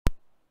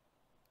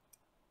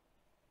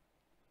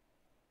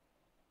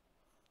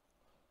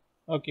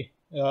Okay,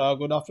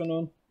 good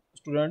afternoon,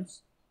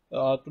 students.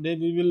 Today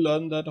we will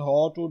learn that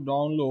how to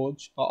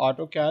download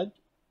AutoCAD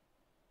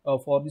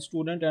for the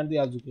student and the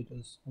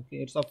educators. Okay,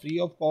 it's a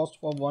free of cost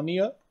for 1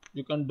 year.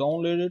 You can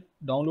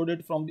download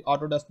it from the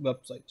Autodesk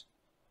website.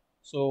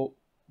 So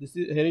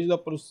here is the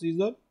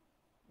procedure.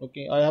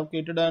 Okay, I have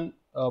created an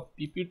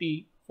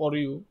PPT for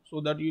you so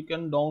that you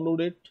can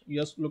download it.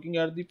 Just looking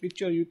at the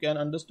picture, you can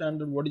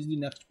understand that what is the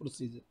next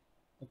procedure.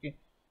 Okay,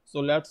 so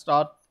let's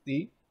start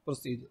the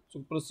procedure. So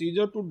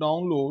procedure to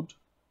download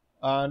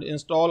and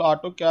install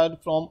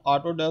AutoCAD from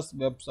Autodesk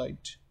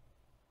website.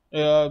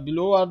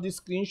 Below are the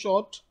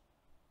screenshot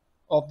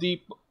of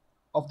the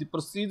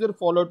procedure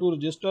followed to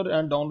register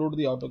and download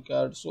the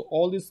AutoCAD. So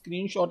all the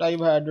screenshot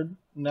I've added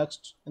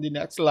next in the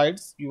next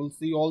slides. You will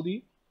see all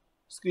the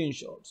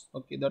screenshots.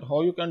 Okay, that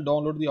how you can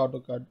download the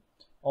AutoCAD.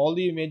 All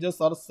the images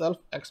are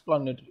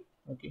self-explanatory.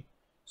 Okay,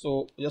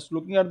 so just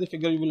looking at the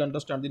figure, you will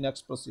understand the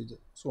next procedure.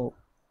 So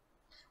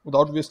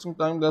without wasting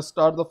time, let's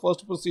start the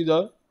first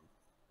procedure.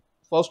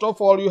 First of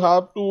all, you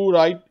have to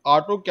write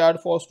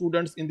AutoCAD for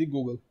students in the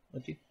Google.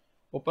 Okay,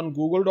 open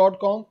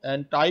google.com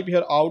and type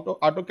here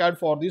AutoCAD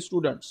for the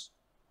students.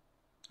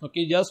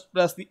 Okay, just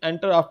press the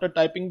enter after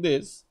typing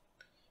this.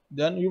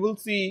 Then you will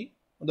see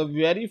the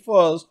very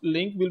first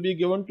link will be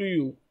given to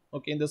you.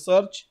 Okay, in the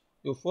search,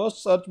 your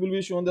first search will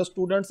be shown the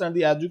students and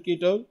the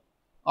educator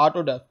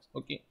Autodesk.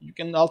 Okay, you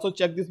can also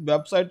check this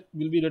website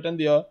will be written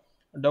there,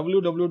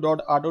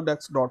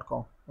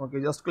 www.autodesk.com. Okay,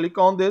 just click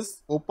on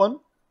this, open.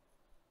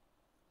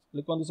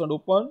 Click on this and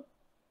open.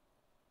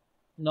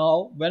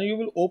 Now when you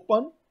will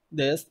open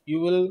this, you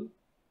will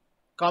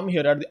come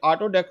here at the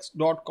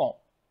autodesk.com.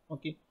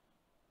 Okay,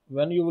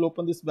 when you will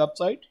open this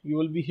website, you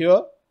will be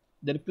here.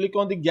 Then click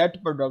on the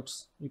get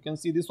products. You can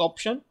see this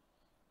option.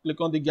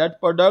 Click on the get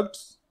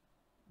products.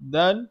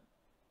 Then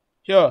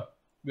here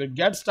where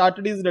get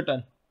started is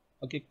written.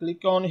 Okay,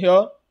 click on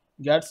here,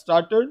 get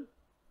started.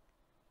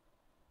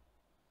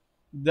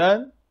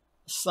 Then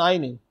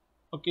sign in.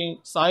 Okay,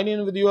 sign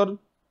in with your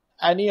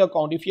any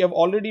account. If you have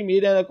already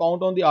made an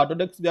account on the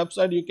Autodesk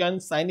website, you can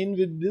sign in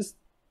with this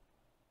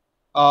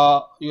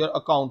your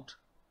account,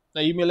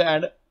 the email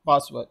and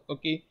password.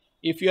 Okay,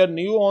 if you are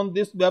new on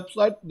this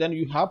website, then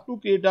you have to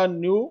create a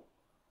new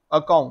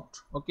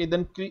account. Okay,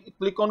 then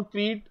click on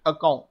create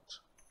account.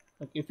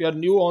 Okay, if you are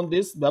new on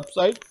this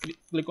website,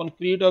 click on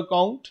create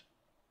account.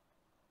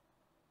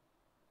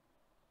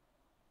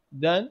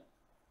 Then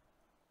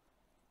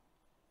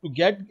to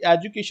get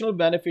educational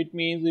benefit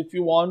means if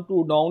you want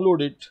to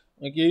download it,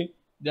 okay,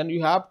 then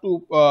you have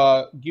to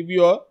give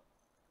your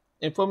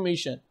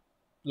information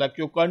like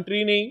your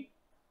country name.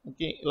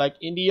 Okay, like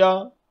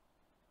India,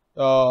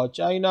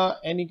 China,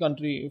 any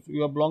country. If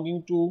you are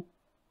belonging to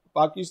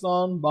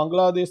Pakistan,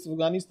 Bangladesh,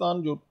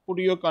 Afghanistan, you put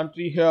your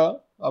country here.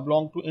 I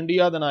belong to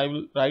India, then I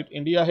will write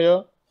India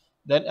here.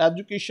 Then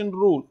education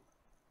role,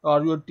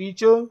 are you a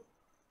teacher,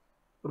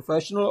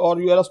 professional, or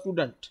you are a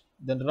student?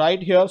 Then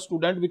write here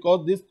student,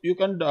 because this you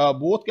can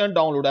both can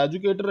download,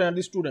 educator and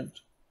the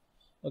student.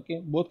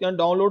 Okay, both can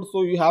download.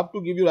 So you have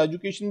to give your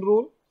education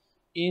role,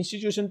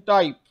 institution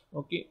type.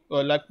 Okay,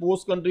 like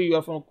post country, you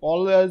are from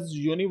college,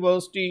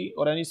 university,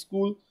 or any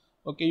school.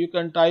 Okay, you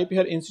can type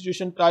here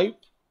institution type.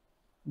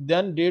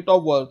 Then date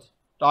of birth,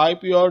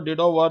 type your date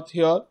of birth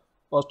here.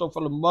 First of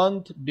all,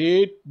 month,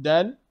 date,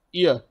 then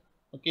year.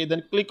 Okay,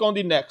 then click on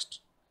the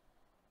next.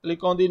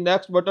 Click on the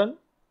next button.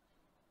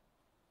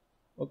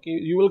 Okay,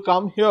 you will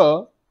come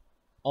here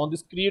on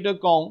this create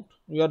account.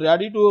 You are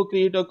ready to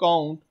create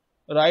account.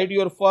 Write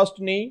your first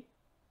name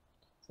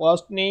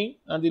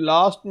and the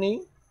last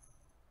name.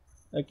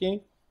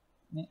 Okay,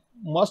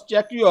 must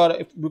check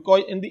your,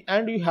 because in the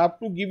end you have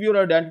to give your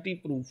identity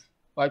proof.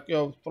 Like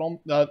from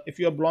if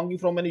you are belonging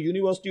from any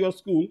university or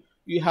school,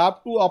 you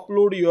have to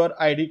upload your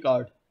ID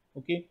card.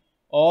 Okay,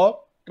 or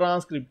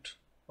transcript.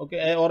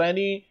 Okay, or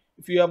any,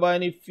 if you have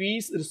any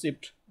fees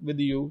receipt with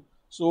you.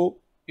 So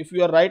if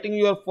you are writing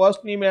your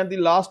first name and the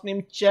last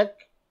name,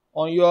 check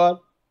on your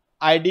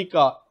ID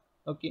card.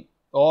 Okay,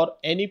 or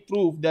any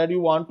proof that you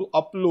want to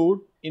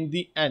upload in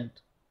the end.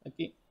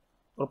 Okay,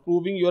 for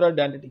proving your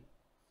identity.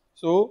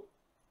 So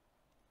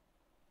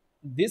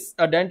this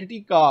identity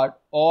card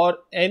or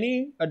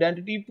any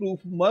identity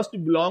proof must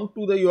belong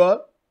to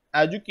your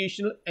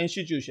educational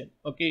institution.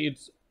 Okay,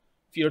 if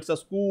it's a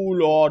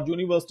school or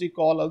university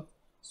college.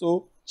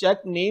 So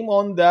check name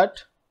on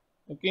that.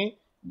 Okay,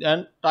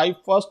 then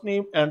type first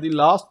name and the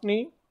last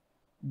name.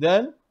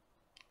 Then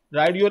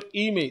write your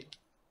email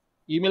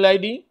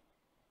ID,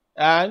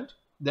 and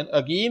then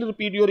again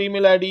repeat your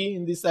email ID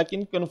in the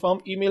second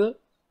confirm email.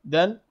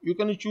 Then you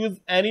can choose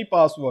any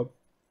password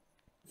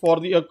for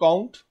the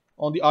account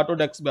on the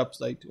Autodesk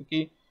website.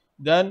 Okay,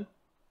 then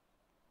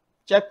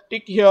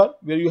tick here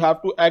where you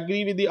have to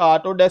agree with the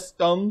Autodesk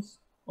terms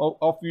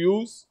of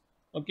use.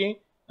 Okay,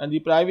 and the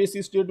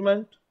privacy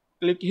statement.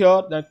 Click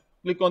here, then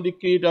click on the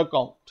create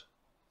account.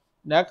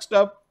 Next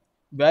up,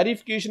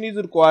 verification is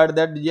required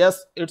that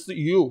yes, it's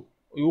you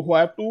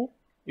want to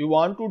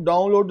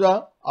download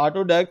the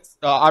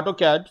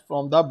AutoCAD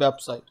from the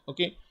website.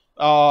 Okay,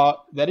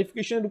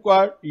 verification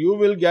required, you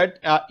will get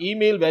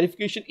email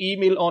verification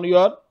email on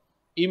your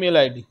email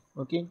ID.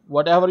 Okay,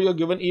 whatever you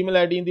given email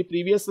ID in the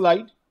previous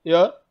slide,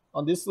 here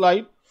on this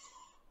slide,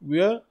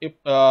 where if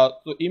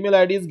so email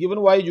ID is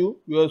given by you,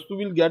 you also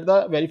will get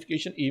the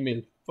verification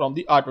email from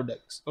the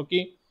Autodesk.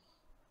 Okay,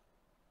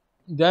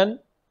 then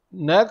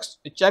next,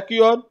 check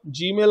your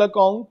Gmail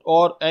account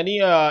or any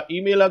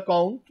email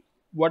account,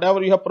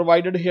 whatever you have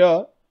provided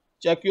here.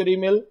 Check your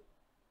email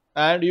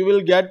and you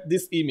will get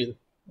this email.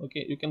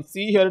 Okay, you can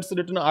see here it's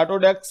written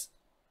Autodesk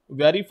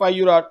verify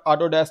your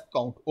Autodesk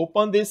account.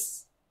 Open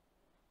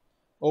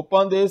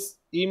this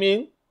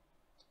email.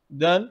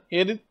 Then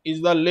here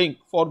is the link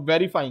for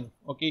verifying.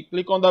 Okay,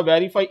 click on the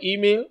verify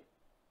email.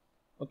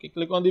 Okay,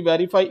 click on the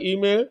verify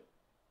email.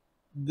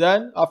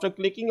 Then after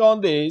clicking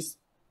on this,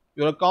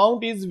 your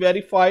account is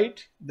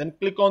verified. Then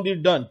click on the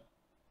done.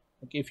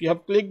 Okay, if you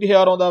have clicked here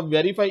on the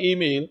verify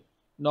email,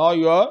 now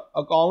your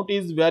account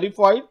is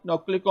verified. Now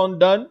click on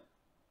done.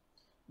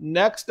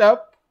 Next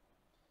step,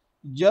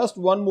 just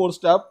one more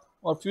step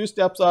or few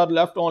steps are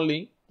left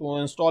only to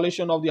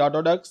installation of the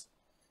Autodesk.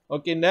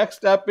 Okay, next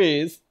step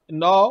is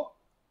now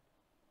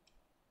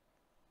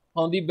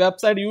on the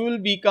website, you will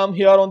become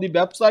here on the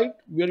website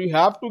where you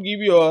have to give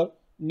your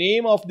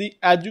name of the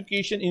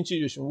education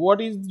institution. What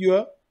is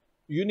your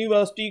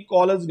university,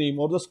 college name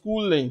or the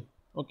school name?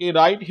 Okay,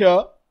 right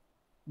here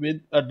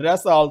with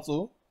address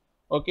also.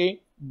 Okay,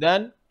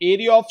 then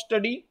area of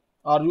study,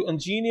 are you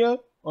engineer?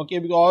 Okay,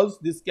 because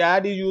this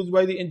CAD is used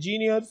by the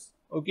engineers.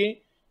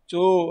 Okay,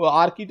 so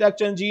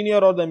architecture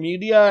engineer or the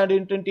media and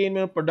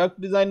entertainment, product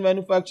design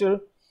manufacturer,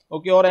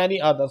 okay, or any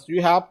others,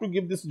 you have to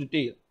give this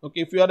detail.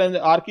 Okay, if you are an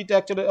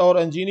architecture or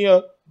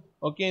engineer,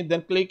 okay,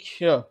 then click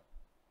here.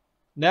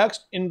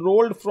 Next,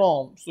 enrolled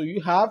from, so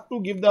you have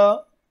to give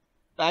the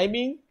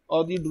timing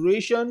or the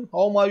duration,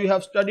 how much you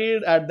have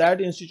studied at that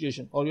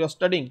institution or you are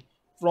studying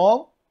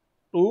from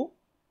to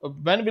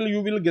when will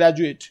you will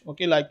graduate.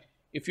 Okay, like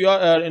if you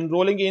are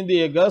enrolling in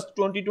the August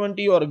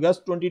 2020 or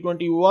August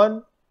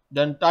 2021,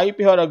 then type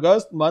here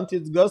August, month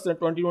is August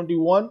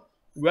 2021.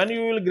 When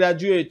you will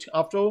graduate,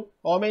 after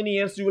how many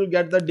years you will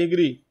get the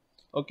degree.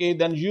 Okay,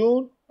 then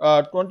June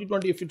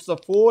 2020, if it's a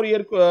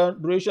 4-year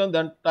duration,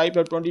 then type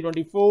here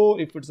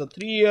 2024. If it's a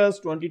 3 years,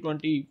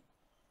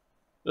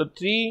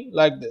 2023,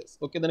 like this.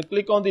 Okay, then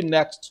click on the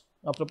next.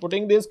 After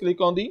putting this,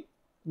 click on the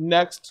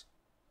next.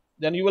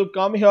 Then you will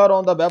come here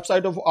on the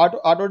website of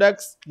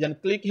Autodesk. Then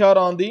click here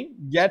on the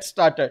get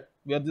started,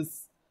 where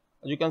this,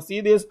 you can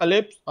see this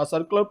ellipse, a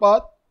circular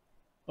path.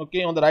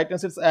 Okay, on the right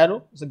hand side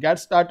arrow, so get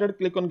started,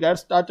 click on get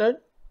started.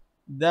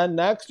 Then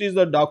next is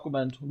the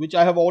document, which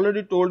I have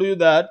already told you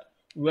that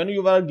when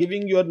you are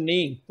giving your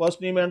name,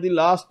 first name and the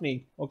last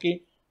name,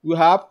 okay, you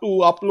have to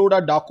upload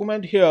a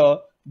document here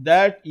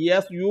that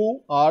yes,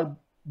 you are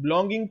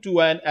belonging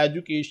to an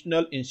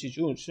educational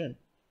institution.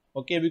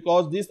 Okay,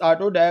 because this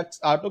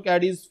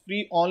AutoCAD is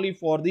free only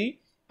for the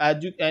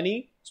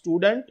any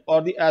student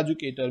or the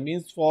educator,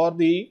 means for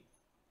the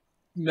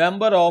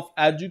member of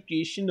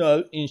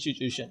educational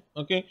institution.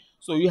 Okay,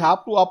 so you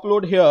have to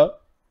upload here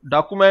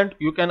document.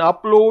 You can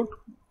upload,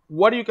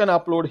 what you can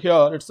upload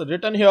here, it's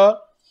written here,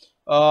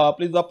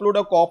 please upload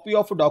a copy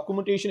of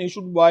documentation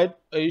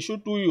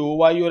issued to you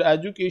by your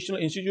educational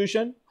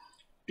institution,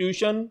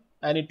 tuition,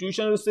 any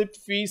tuition receipt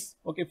fees,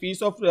 okay,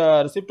 fees of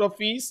receipt of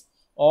fees,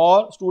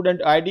 or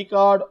student ID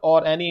card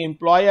or any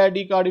employee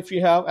ID card if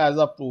you have as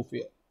a proof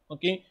here.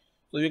 Okay,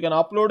 so you can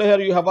upload here.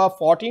 You have a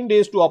 14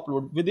 days to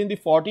upload. Within the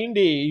 14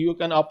 days, you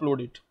can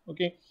upload it.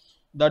 Okay,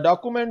 the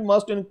document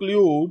must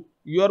include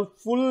your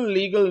full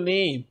legal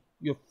name.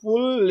 Your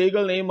full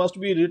legal name must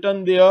be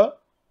written there.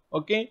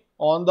 Okay,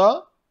 on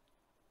the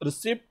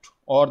receipt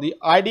or the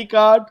ID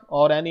card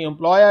or any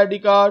employee ID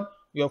card,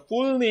 your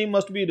full name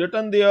must be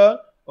written there.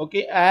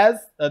 Okay, as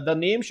the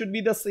name should be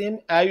the same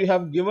as you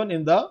have given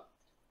in the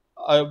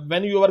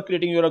when you are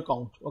creating your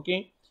account.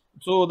 Okay,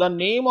 so the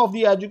name of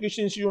the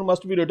education institute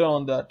must be written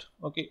on that.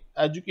 Okay,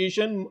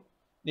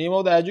 name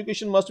of the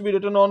education must be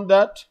written on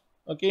that.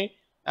 Okay,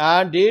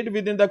 and date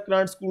within the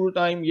current school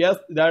time, yes,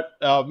 that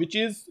which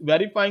is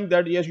verifying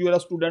that yes, you are a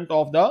student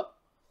of the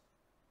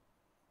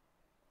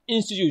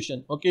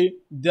institution. Okay,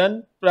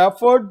 then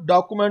preferred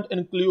document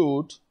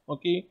include,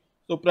 okay,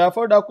 so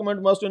preferred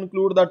document must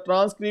include the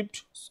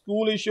transcript,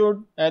 school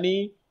issued,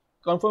 any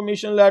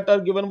confirmation letter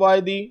given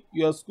by the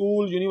your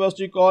school,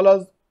 university,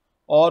 college,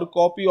 or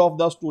copy of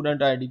the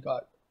student ID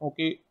card.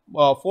 Okay,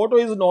 photo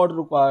is not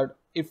required.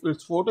 If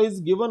its photo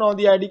is given on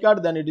the ID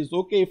card, then it is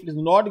okay. If it is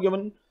not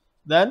given,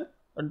 then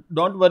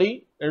don't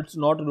worry, it's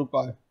not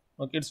required.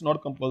 Okay, it's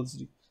not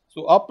compulsory.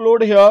 So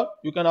upload here,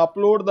 you can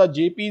upload the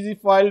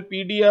JPG file,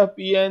 PDF,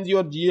 PNG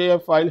or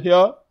GIF file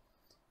here.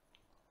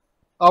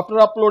 After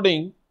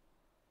uploading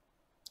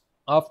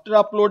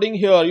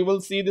here, you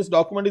will see this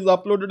document is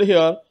uploaded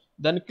here.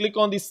 Then click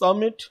on the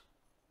submit.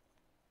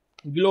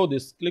 Below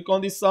this, click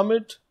on the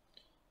submit.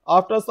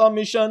 After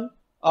submission,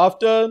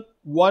 after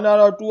 1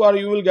 hour or 2 hours,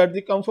 you will get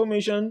the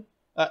confirmation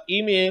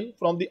email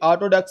from the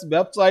Autodesk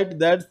website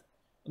that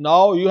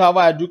now you have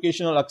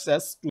educational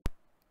access to.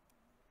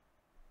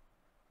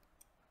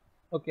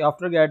 Okay,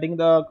 after getting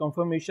the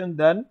confirmation,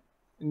 then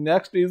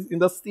next is in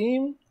the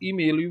same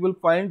email you will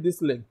find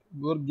this link.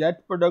 Your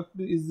get product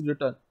is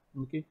written.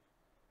 Okay,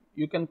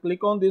 you can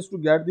click on this to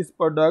get this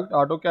product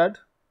AutoCAD.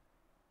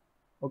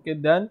 Okay,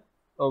 then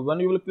when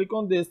you will click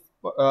on this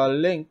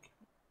link,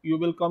 you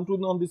will come to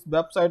on this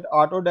website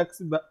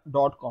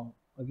autodex.com.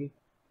 Okay,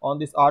 on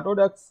this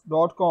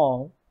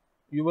autodex.com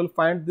you will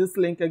find this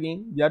link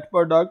again, get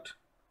product,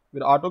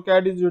 where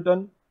AutoCAD is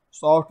written,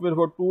 software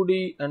for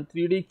 2D and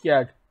 3D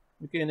CAD.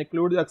 Okay, and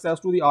includes access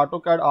to the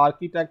AutoCAD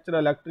architecture,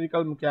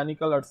 electrical,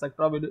 mechanical,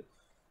 etc. With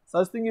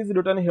such thing is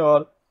written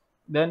here.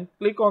 Then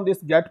click on this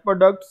get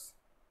products.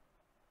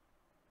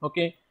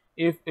 Okay,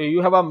 if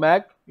you have a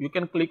Mac, you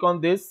can click on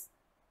this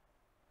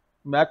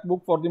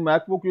MacBook. For the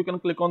MacBook, you can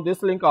click on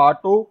this link,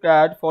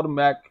 AutoCAD for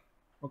Mac.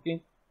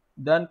 Okay,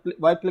 then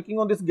by clicking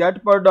on this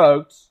get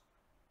products,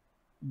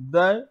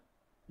 then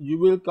you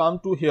will come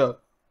to here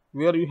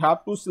where you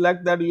have to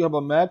select that you have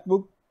a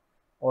MacBook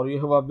or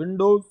you have a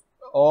Windows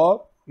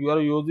or you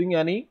are using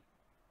any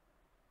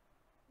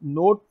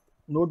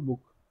notebook.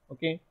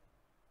 Okay,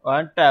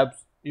 and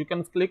tabs. You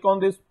can click on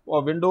this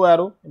window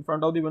arrow. In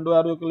front of the window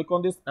arrow, you click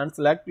on this and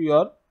select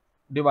your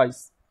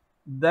device.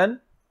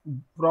 Then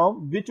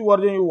from which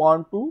version you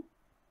want to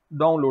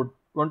download,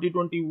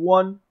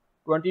 2021,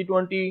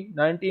 2020,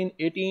 19,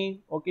 18.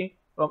 Okay,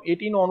 from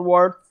 18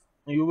 onwards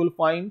you will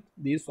find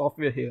this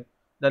software here.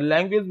 The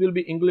language will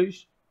be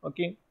English.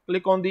 Okay,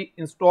 click on the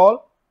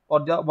install, or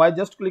by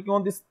just clicking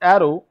on this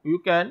arrow you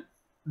can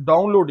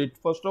download it.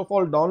 First of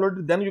all download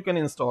it, then you can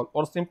install,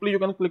 or simply you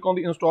can click on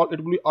the install,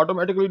 it will be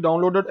automatically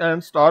downloaded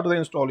and start the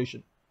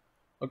installation.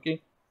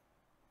 Okay,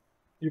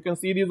 you can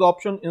see these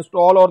options,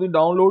 install or the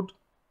download.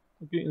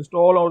 Okay,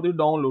 install or the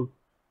download,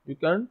 you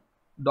can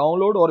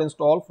download or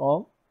install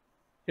from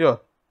here.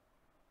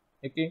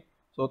 Okay,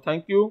 so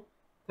thank you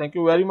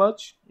very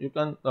much. You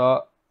can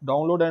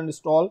download and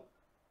install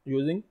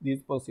using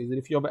these procedures.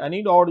 If you have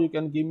any doubt, you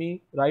can give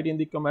me, write in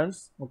the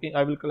comments. Okay,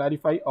 I will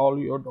clarify all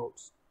your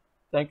doubts.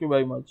 Thank you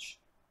very much.